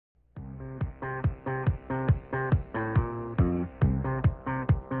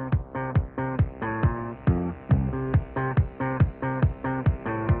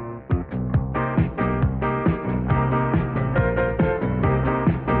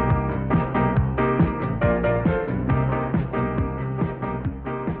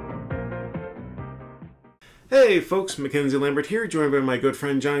Hey folks, Mackenzie Lambert here, joined by my good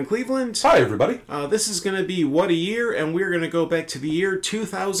friend John Cleveland. Hi everybody. This is going to be What a Year, and we're going to go back to the year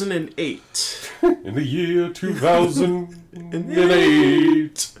 2008. In the year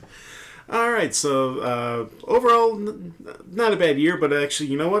 2008. Alright, so overall, not a bad year, but actually,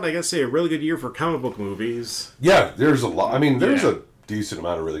 you know what? I gotta say, a really good year for comic book movies. Yeah, there's a lot. I mean, there's a decent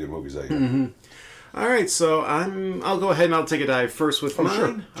amount of really good movies that year. Alright, so I'll go ahead and I'll take a dive first with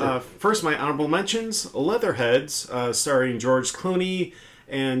mine. Sure. First, my honorable mentions, Leatherheads, starring George Clooney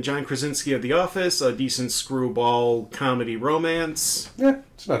and John Krasinski of The Office, a decent screwball comedy romance. Yeah,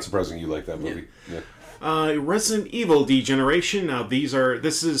 it's not surprising you like that movie. Yeah. Resident Evil Degeneration. Now,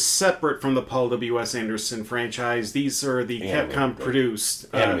 this is separate from the Paul W.S. Anderson franchise. These are the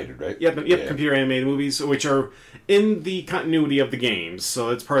Capcom-produced... Animated, right? Yep, computer animated movies, which are in the continuity of the games. So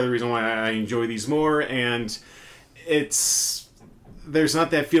that's part of the reason why I enjoy these more, and there's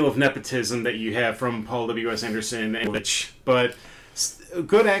not that feel of nepotism that you have from Paul W.S. Anderson, but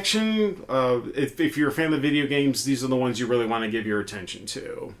good action. If you're a fan of video games, these are the ones you really want to give your attention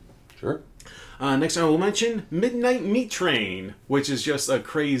to. Sure. Next I will mention Midnight Meat Train, which is just a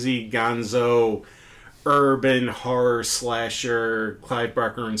crazy gonzo urban horror slasher, Clive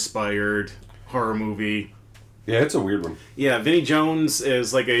Barker inspired horror movie. Yeah, it's a weird one. Yeah, Vinnie Jones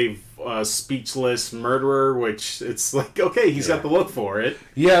is like a speechless murderer, which it's like, okay, he's got the look for it.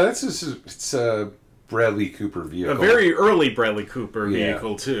 Yeah, it's a Bradley Cooper vehicle. A very early Bradley Cooper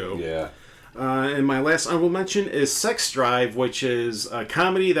vehicle, too. Yeah. And my last honorable mention is Sex Drive, which is a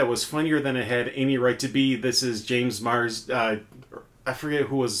comedy that was funnier than it had any right to be. This is James Marsden. I forget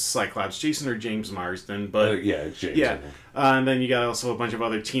who was Cyclops, Jason or James Marsden, but yeah, it's James. Yeah, and then you got also a bunch of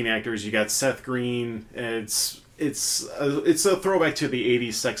other teen actors. You got Seth Green. It's a throwback to the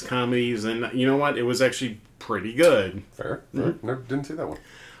 '80s sex comedies, and you know what? It was actually pretty good. Fair. Never didn't see that one.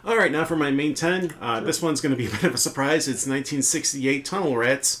 All right, now for my main 10. This one's going to be a bit of a surprise. It's 1968 Tunnel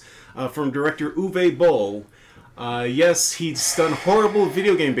Rats. From director Uwe Boll. Yes, he's done horrible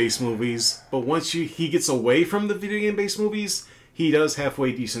video game-based movies, but once he gets away from the video game-based movies, he does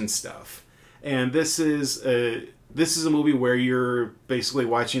halfway decent stuff. And this is a movie where you're basically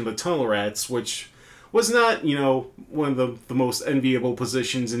watching the Tunnel Rats, which was not, one of the most enviable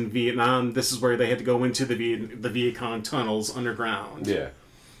positions in Vietnam. This is where they had to go into the Viet Cong tunnels underground. Yeah.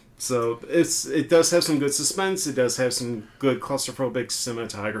 So it does have some good suspense. It does have some good claustrophobic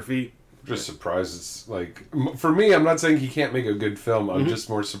cinematography. I'm just surprised it's like, for me, I'm not saying he can't make a good film. I'm just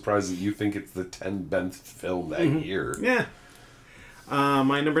more surprised that you think it's the 10th best film that year. Yeah.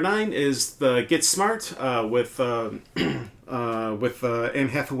 My number 9 is the Get Smart with Anne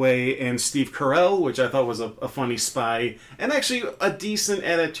Hathaway and Steve Carell, which I thought was a funny spy and actually a decent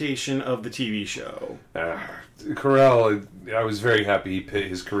adaptation of the TV show. Carell, I was very happy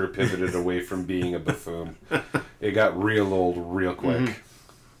his career pivoted away from being a buffoon. It got real old real quick.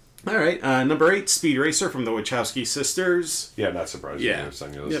 All right, number 8, Speed Racer from the Wachowski sisters. Yeah, not surprised you never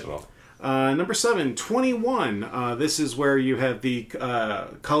sang your list at all. Number 7, 21. This is where you have the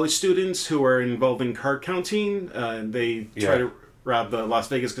college students who are involved in card counting. They try to rob the Las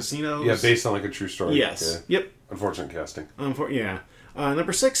Vegas casinos. Yeah, based on like a true story. Yes. Yeah. Yep. Unfortunate casting.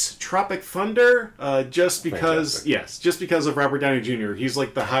 Number 6, Tropic Thunder. Just because of Robert Downey Jr. He's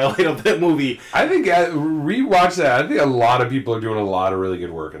like the highlight of that movie. I think rewatch that. I think a lot of people are doing a lot of really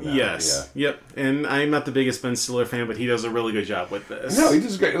good work in that. Yes. Yeah. Yep. And I'm not the biggest Ben Stiller fan, but he does a really good job with this. No, he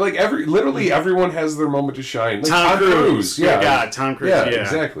does great. Like literally everyone has their moment to shine. Like Tom Cruise. Yeah. Tom Cruise. Yeah,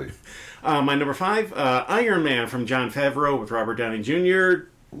 exactly. My number 5, Iron Man from Jon Favreau with Robert Downey Jr.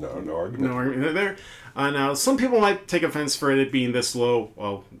 No argument. No argument there. Now, some people might take offense for it being this low.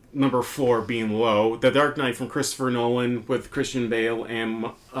 Well, number 4 being low. The Dark Knight from Christopher Nolan with Christian Bale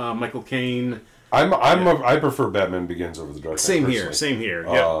and Michael Caine. I prefer Batman Begins over the Dark Knight. Same here.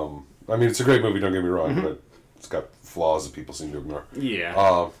 Yep. I mean, it's a great movie. Don't get me wrong, but it's got flaws that people seem to ignore. Yeah.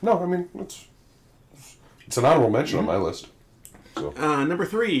 No, I mean it's an honorable mention on my list. So. Number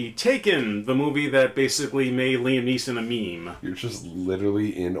 3, Taken, the movie that basically made Liam Neeson a meme. You're just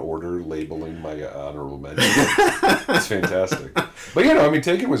literally in order labeling my honorable mention. It's fantastic. But I mean,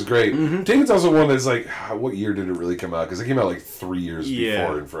 Taken was great. Taken's also one that's like, what year did it really come out? Because it came out like 3 years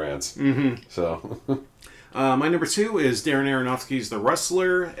before in France. So. My number 2 is Darren Aronofsky's The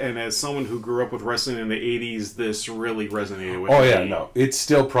Wrestler, and as someone who grew up with wrestling in the 80s, this really resonated with me. Oh yeah, no. It's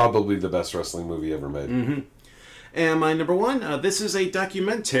still probably the best wrestling movie ever made. And my number 1, this is a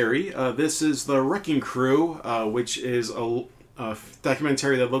documentary. This is The Wrecking Crew, which is a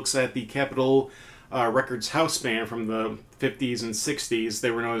documentary that looks at the Capitol Records house band from the 50s and 60s.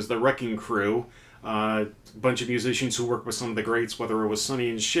 They were known as The Wrecking Crew. A bunch of musicians who worked with some of the greats, whether it was Sonny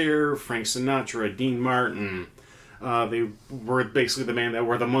and Cher, Frank Sinatra, Dean Martin. They were basically the band that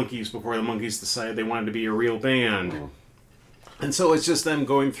were the Monkees before the Monkees decided they wanted to be a real band. Mm. And so it's just them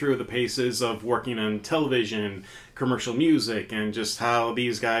going through the paces of working on television, commercial music, and just how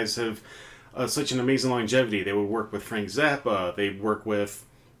these guys have such an amazing longevity. They would work with Frank Zappa. They'd work with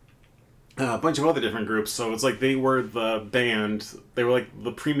a bunch of other different groups. So it's like they were the band. They were like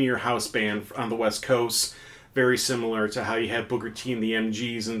the premier house band on the West Coast. Very similar to how you had Booker T and the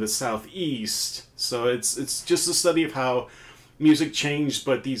MGs in the Southeast. So it's just a study of how music changed,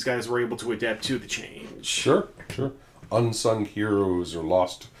 but these guys were able to adapt to the change. Sure. Unsung heroes or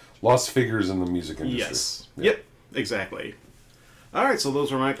lost figures in the music industry. Yes. Yeah. Yep. Exactly. All right, so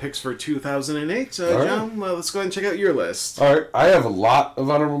those were my picks for 2008. John, well, let's go ahead and check out your list. All right, I have a lot of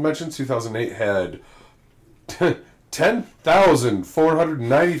honorable mentions. 2008 had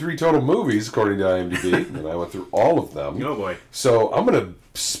 10,493 total movies, according to IMDb, and I went through all of them. Oh, boy. So I'm going to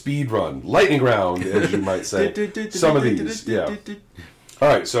speed run, lightning round, as you might say, some of these. Yeah. All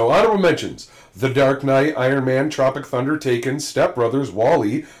right, so honorable mentions. The Dark Knight, Iron Man, Tropic Thunder, Taken, Step Brothers,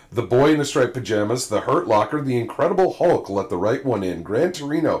 WALL-E, The Boy in the Striped Pajamas, The Hurt Locker, The Incredible Hulk, Let the Right One In, Gran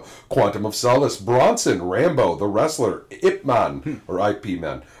Torino, Quantum of Solace, Bronson, Rambo, The Wrestler, Ip Man, or IP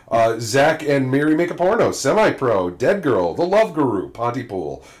Man, Zack and Miri Make a Porno, Semi-Pro, Dead Girl, The Love Guru,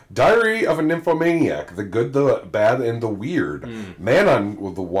 Pontypool, Diary of a Nymphomaniac, The Good, the Bad, and the Weird, Man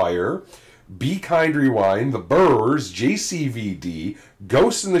on the Wire, Be Kind Rewind, The Burrs, JCVD,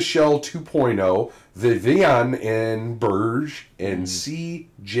 Ghost in the Shell 2.0, Vivian and Burge, and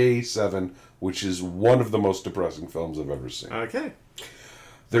CJ7, which is one of the most depressing films I've ever seen. Okay.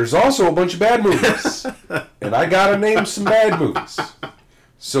 There's also a bunch of bad movies, and I gotta name some bad movies.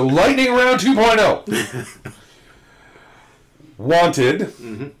 So Lightning Round 2.0. Wanted.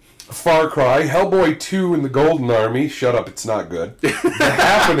 Far Cry, Hellboy 2 and the Golden Army, shut up, it's not good. The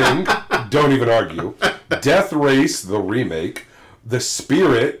Happening, don't even argue. Death Race, the remake. The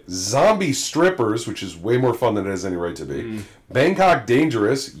Spirit, Zombie Strippers, which is way more fun than it has any right to be. Bangkok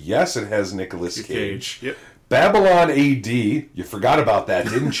Dangerous, yes, it has Nicolas Cage. Yep. Babylon AD, you forgot about that,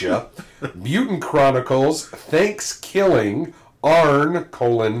 didn't you? Mutant Chronicles, Thanksgiving, Arn,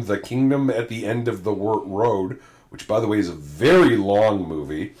 The Kingdom at the End of the Road, which, by the way, is a very long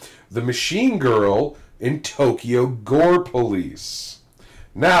movie. The Machine Girl, and Tokyo Gore Police.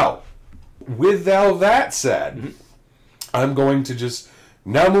 Now, with all that said, I'm going to just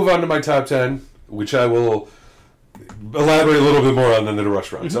now move on to my top 10, which I will elaborate a little bit more on than the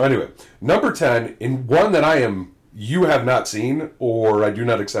rush round. So anyway, number 10, in one that you have not seen, or I do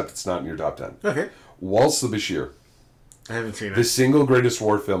not accept it's not in your top 10. Okay. Waltz the Bashir. I haven't seen it. The single greatest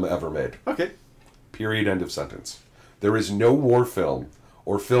war film ever made. Okay. Period, end of sentence. There is no war film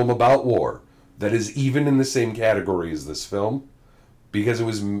or film about war that is even in the same category as this film, because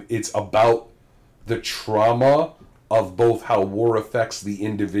it's about the trauma of both how war affects the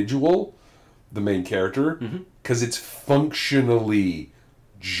individual, the main character, because it's functionally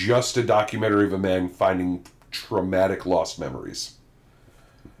just a documentary of a man finding traumatic lost memories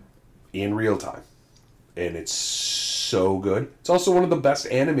in real time. And it's so good. It's also one of the best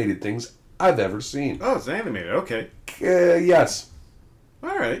animated things I've ever seen. Oh, it's animated. Okay. Yes.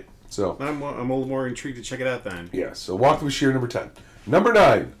 All right. So I'm a little more intrigued to check it out then. Yeah. So Walk the Bashir, number 10. Number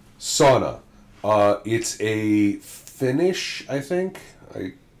 9, Sauna. It's a Finnish, I think.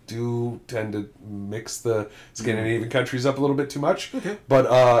 I do tend to mix the Scandinavian countries up a little bit too much. Okay.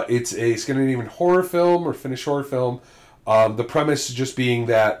 But it's a Scandinavian horror film or Finnish horror film. The premise just being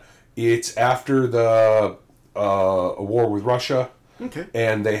that it's after the a war with Russia. Okay.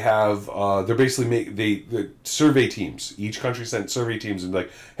 And they have they're basically the survey teams. Each country sent survey teams and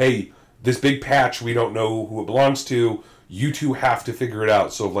like, hey, this big patch, we don't know who it belongs to. You two have to figure it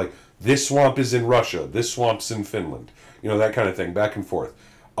out. So like, this swamp is in Russia, this swamp's in Finland. You know, that kind of thing, back and forth.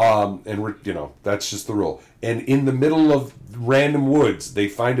 And we're, that's just the rule. And in the middle of random woods, they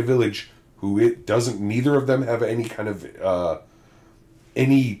find a village who neither of them have any kind of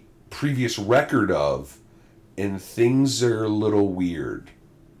any previous record of, and things are a little weird.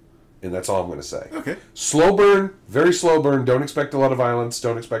 And that's all I'm going to say. Okay. Slow burn, very slow burn. Don't expect a lot of violence.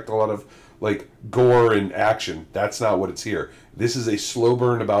 Don't expect a lot of like gore and action. That's not what it's here. This is a slow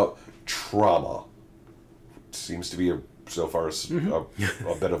burn about trauma. Seems to be so far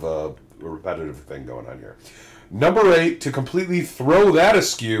a bit of a repetitive thing going on here. Number 8, to completely throw that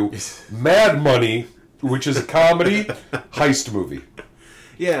askew, Mad Money, which is a comedy heist movie.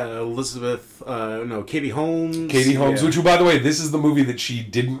 Yeah, Katie Holmes. Katie Holmes, which, by the way, this is the movie that she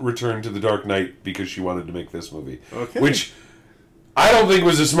didn't return to The Dark Knight because she wanted to make this movie. Okay. Which, I don't think it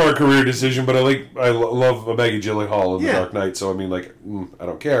was a smart career decision, but I love Maggie Gyllenhaal in The Dark Knight, so I mean, like, I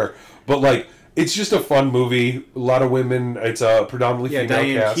don't care. But, like, it's just a fun movie. A lot of women. It's a predominantly female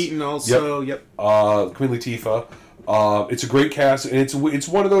Diane cast. Keaton also. Yep. Queen Latifah. It's a great cast, and it's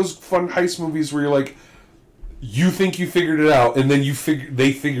one of those fun heist movies where you're like, you think you figured it out, and then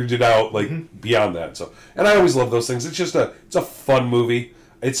they figured it out like beyond that. So, and I always love those things. It's just it's a fun movie.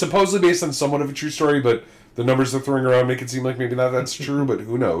 It's supposedly based on somewhat of a true story, but the numbers they're throwing around make it seem like maybe not that's true, but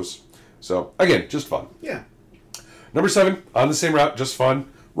who knows? So, again, just fun. Yeah. Number 7, on the same route, just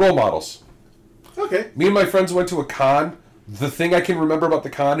fun. Role models. Okay. Me and my friends went to a con. The thing I can remember about the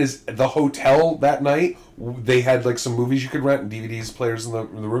con is the hotel that night. They had like some movies you could rent and DVDs, players in the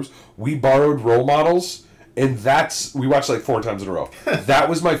rooms. We borrowed Role Models, and we watched like 4 times in a row. That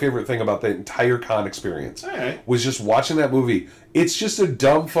was my favorite thing about the entire con experience. All right. Was just watching that movie. It's just a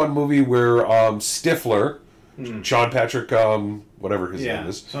dumb, fun movie where Stifler, Sean Patrick, whatever his name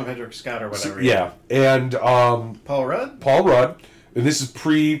is. Sean Patrick Scott or whatever. Yeah. And Paul Rudd? Paul Rudd. And this is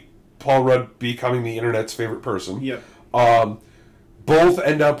pre-Paul Rudd becoming the internet's favorite person. Yep. Both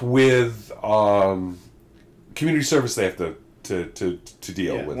end up with community service they have to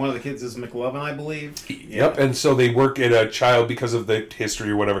deal with. One of the kids is McLovin, I believe. Yep, and so they work at a child because of the history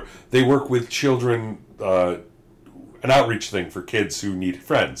or whatever. They work with children, an outreach thing for kids who need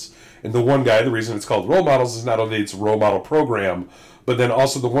friends. And the one guy, the reason it's called Role Models is not only it's a role model program, but then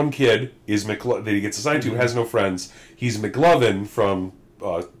also the one kid is that he gets assigned to has no friends. He's McLovin from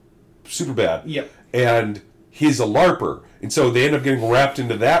Superbad. Yep. And he's a LARPer. And so they end up getting wrapped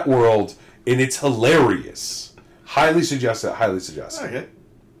into that world, and it's hilarious. Highly suggest it. Highly suggest it. Okay.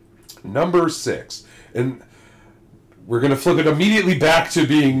 Number 6. And we're going to flip it immediately back to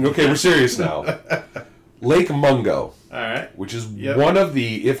being, okay, we're serious now. Lake Mungo. All right. Which is one of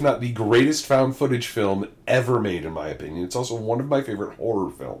the, if not the greatest found footage film ever made, in my opinion. It's also one of my favorite horror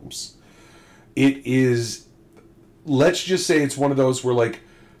films. It is, let's just say it's one of those where, like,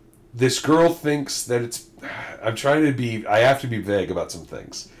 this girl thinks that it's, I have to be vague about some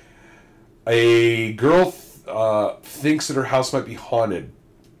things. A girl thinks that her house might be haunted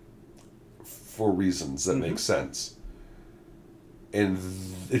for reasons that make sense. And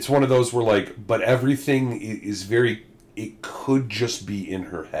it's one of those where, like, but everything is very, it could just be in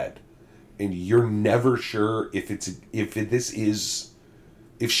her head. And you're never sure if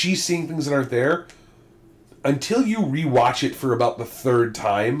she's seeing things that aren't there until you rewatch it for about the 3rd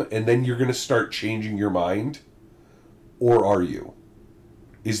time, and then you're going to start changing your mind. Or are you?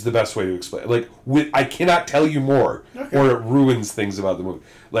 Is the best way to explain. Like, I cannot tell you more, or it ruins things about the movie.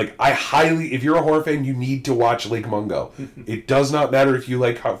 Like, if you're a horror fan, you need to watch Lake Mungo. It does not matter if you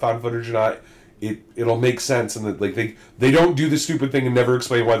like found footage or not. It'll make sense, and like they don't do the stupid thing and never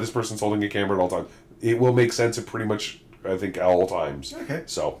explain why this person's holding a camera at all times. It will make sense at pretty much, I think, at all times. Okay.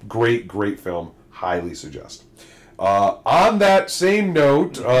 So great film. Highly suggest. On that same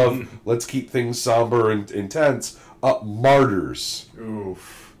note of let's keep things somber and intense. Martyrs.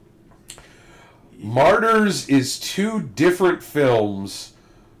 Oof. Martyrs is 2 different films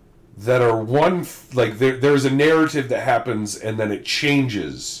that are one, like, there's a narrative that happens and then it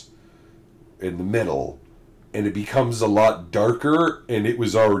changes in the middle and it becomes a lot darker, and it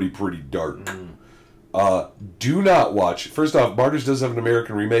was already pretty dark. Do not watch. First off, Martyrs does have an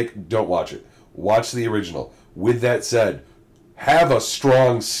American remake. Don't watch it. Watch the original. With that said, have a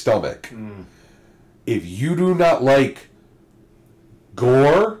strong stomach. If you do not like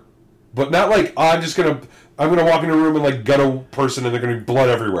gore, but not like, I'm gonna walk in a room and like gut a person and they're gonna be blood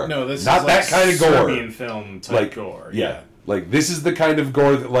everywhere. No, this not is that like kind of gore. Serbian film type like, gore. Yeah. Like, this is the kind of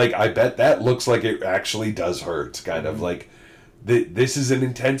gore that, like, I bet that looks like it actually does hurt. Kind of like, this is an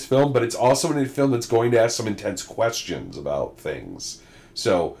intense film, but it's also a film that's going to ask some intense questions about things.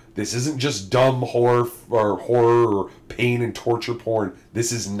 So this isn't just dumb horror or pain and torture porn.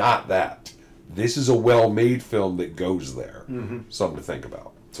 This is not that. This is a well-made film that goes there. Something to think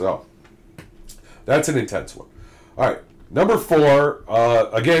about. So that's an intense one. All right, number 4.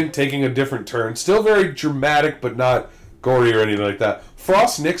 Again, taking a different turn. Still very dramatic, but not gory or anything like that.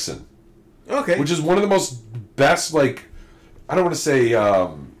 Frost Nixon. Okay. Which is one of the most best, like, I don't want to say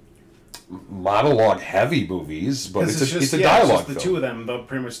monologue-heavy movies, but it's a dialogue film. The 2 of them, but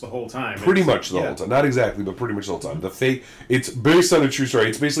pretty much the whole time. Pretty much the whole time. Not exactly, but pretty much the whole time. It's based on a true story.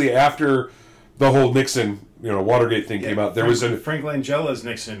 It's basically after the whole Nixon, Watergate thing came out. Frank Langella's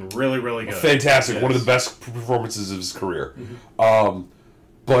Nixon, really, really good. Fantastic. Yes. One of the best performances of his career. Mm-hmm.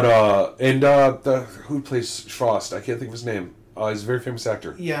 Who plays Frost? I can't think of his name. He's a very famous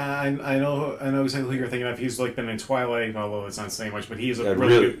actor. Yeah, I know exactly who you're thinking of. He's like been in Twilight, although it's not saying much. But he's a I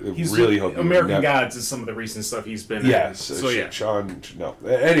really good. He's really hope American Gods is some of the recent stuff he's been. Yes. in. So yeah, Sean. No.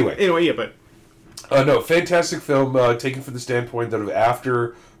 Anyway, yeah, but no, fantastic film. Taken from the standpoint that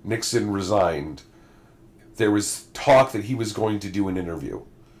after Nixon resigned, there was talk that he was going to do an interview,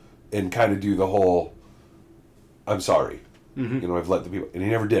 and kind of do the whole, "I'm sorry, I've let the people," and he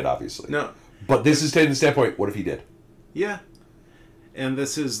never did, obviously. No. But this is taking the standpoint. What if he did? Yeah. And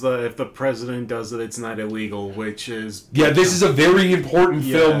this is if the president does it, it's not illegal, which is... Yeah, this is a very important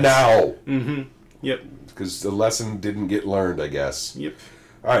film now. Mm-hmm. Yep. Because the lesson didn't get learned, I guess. Yep.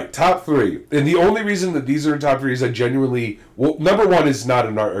 All right, top 3. And the only reason that these are in top 3 is I genuinely... Well, number 1 is not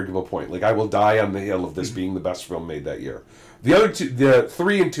an arguable point. Like, I will die on the hill of this being the best film made that year. The other two, the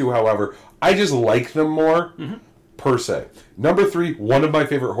 3 and 2, however, I just like them more, per se. Number 3, one of my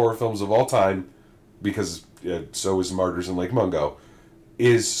favorite horror films of all time, because so is Martyrs and Lake Mungo,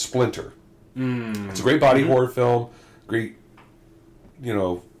 is Splinter. It's a great body horror film. Great,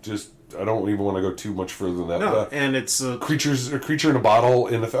 just I don't even want to go too much further than that. No, and it's a creature in a bottle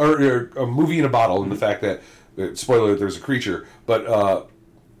or a movie in a bottle in the fact that spoiler, there's a creature, but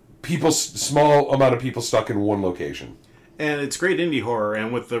small amount of people stuck in one location. And it's great indie horror,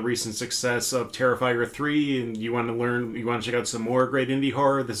 and with the recent success of Terrifier 3, and you want to check out some more great indie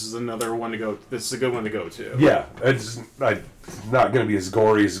horror, this is another one to go. This is a good one to go to. Yeah, it's not going to be as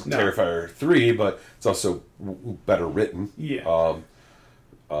gory as Terrifier 3, but it's also better written. Yeah.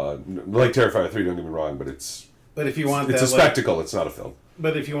 Like Terrifier 3, don't get me wrong, but it's... But if you want it's a spectacle, it's not a film.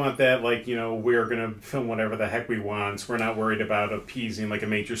 But if you want that, we're going to film whatever the heck we want, we're not worried about appeasing, like, a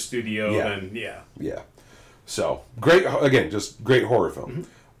major studio, then, yeah. Yeah. So, great, again, just great horror film.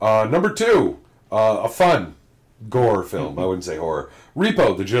 Number 2, a fun gore film. I wouldn't say horror.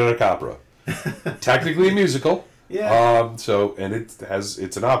 Repo, the Genetic Opera. Technically a musical. Yeah. And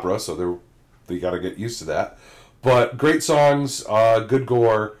it's an opera, so they got to get used to that. But great songs, good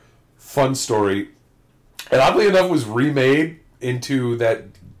gore, fun story. And oddly enough, was remade into that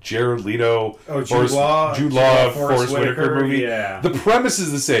Jared Leto, Jude Law, Forrest Whitaker movie. Yeah. The premise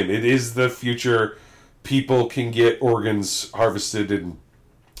is the same. It is the future. People can get organs harvested and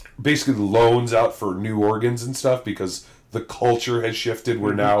basically loans out for new organs and stuff because the culture has shifted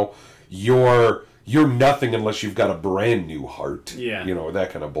where now you're nothing unless you've got a brand new heart. Yeah. That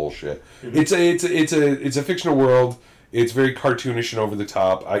kind of bullshit. It's a fictional world. It's very cartoonish and over the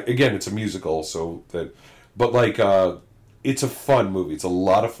top. Again, it's a musical, it's a fun movie. It's a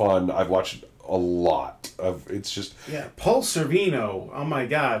lot of fun. I've watched a lot of. It's just Paul Sorvino. Oh my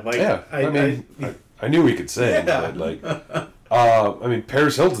god! I knew he could sing, but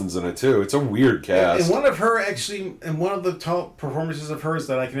Paris Hilton's in it too. It's a weird cast. And one of the top performances of hers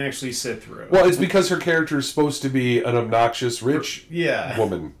that I can actually sit through. Well, it's because her character is supposed to be an obnoxious rich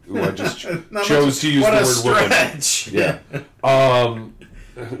woman who I just chose to use the word stretch. woman. Yeah.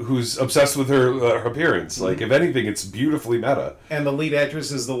 Who's obsessed with her appearance. Like, if anything, it's beautifully meta. And the lead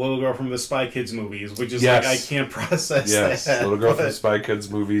actress is the little girl from the Spy Kids movies, which is I can't process that. Little girl from the Spy Kids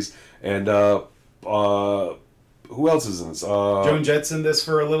movies. And who else is in this? Joan Jett's in this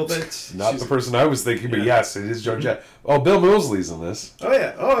for a little bit. She's the person I was thinking, but yes, it is Joan Jett. Oh, Bill Moseley's in this. Oh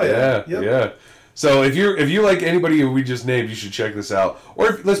yeah. Yeah. So if you like anybody who we just named, you should check this out.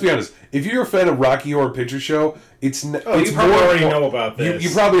 Or let's be honest, if you're a fan of Rocky Horror Picture Show, you probably already know about this.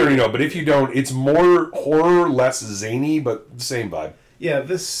 You probably already know, but if you don't, it's more horror, less zany, but the same vibe. Yeah,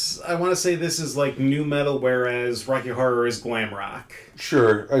 I want to say this is like new metal, whereas Rocky Horror is glam rock.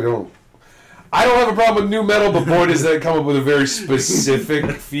 Sure, I don't have a problem with new metal, but boy, does that come up with a very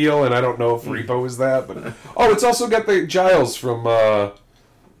specific feel, and I don't know if Repo is that, but it's also got the Giles from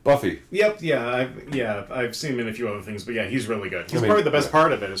Buffy. Yep, I've seen him in a few other things, but yeah, he's really good. He's probably the best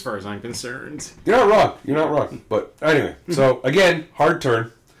part of it, as far as I'm concerned. You're not wrong. But anyway, so again, hard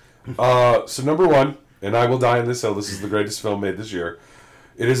turn. So number 1, and I Will Die on This Hill. This is the greatest film made this year.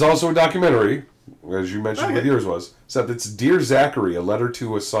 It is also a documentary, as you mentioned what yours was, except it's Dear Zachary, a letter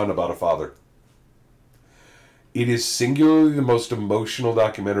to a son about a father. It is singularly the most emotional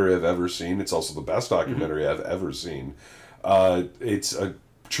documentary I've ever seen. It's also the best documentary I've ever seen. It's a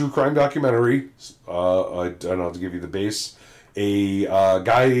true crime documentary. I don't know how to give you the base. A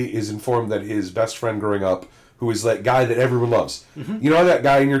guy is informed that his best friend growing up, who is that guy that everyone loves. You know that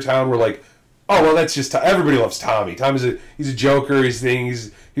guy in your town where that's just everybody loves Tommy. He's a joker. He's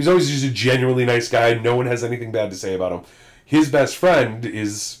always just a genuinely nice guy. No one has anything bad to say about him. His best friend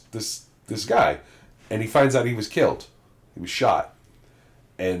is this guy, and he finds out he was killed. He was shot.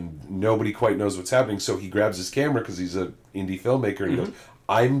 And nobody quite knows what's happening, so he grabs his camera because he's an indie filmmaker, and he goes,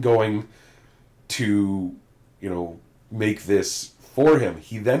 I'm going to, make this for him.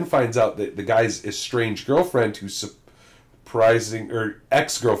 He then finds out that the guy's estranged girlfriend, who's surprising, or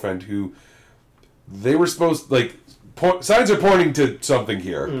ex-girlfriend, who they were supposed, like, signs are pointing to something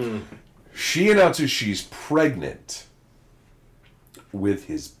here. She announces she's pregnant with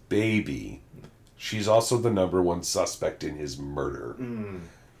his baby. She's also the #1 suspect in his murder.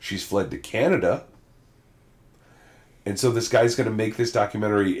 She's fled to Canada. And so this guy's going to make this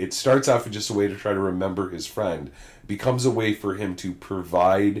documentary. It starts off as just a way to try to remember his friend. Becomes a way for him to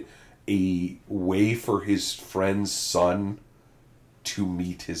provide a way for his friend's son to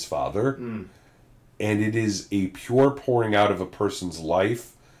meet his father. And it is a pure pouring out of a person's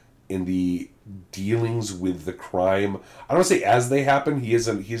life in the dealings with the crime. I don't want to say as they happen. He's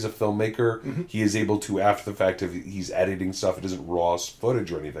a filmmaker. He is able to, after the fact, if he's editing stuff, it isn't raw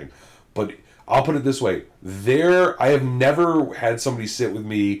footage or anything. But I'll put it this way: I have never had somebody sit with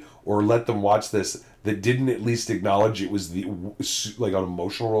me or let them watch this that didn't at least acknowledge it was like an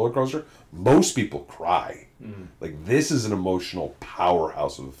emotional roller coaster. Most people cry. Like, this is an emotional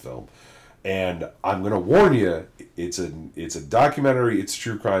powerhouse of a film. And I'm going to warn you, it's a documentary, it's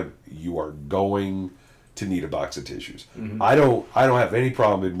true crime. You are going to need a box of tissues. I don't have any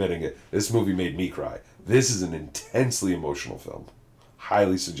problem admitting it. This movie made me cry. This is an intensely emotional film.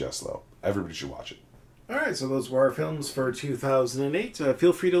 Highly suggest, though. Everybody should watch it. All right, so those were our films for 2008.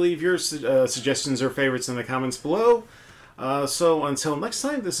 Feel free to leave your suggestions or favorites in the comments below. So until next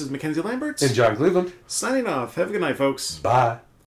time, this is Mackenzie Lambert. And John Cleveland. Signing off. Have a good night, folks. Bye.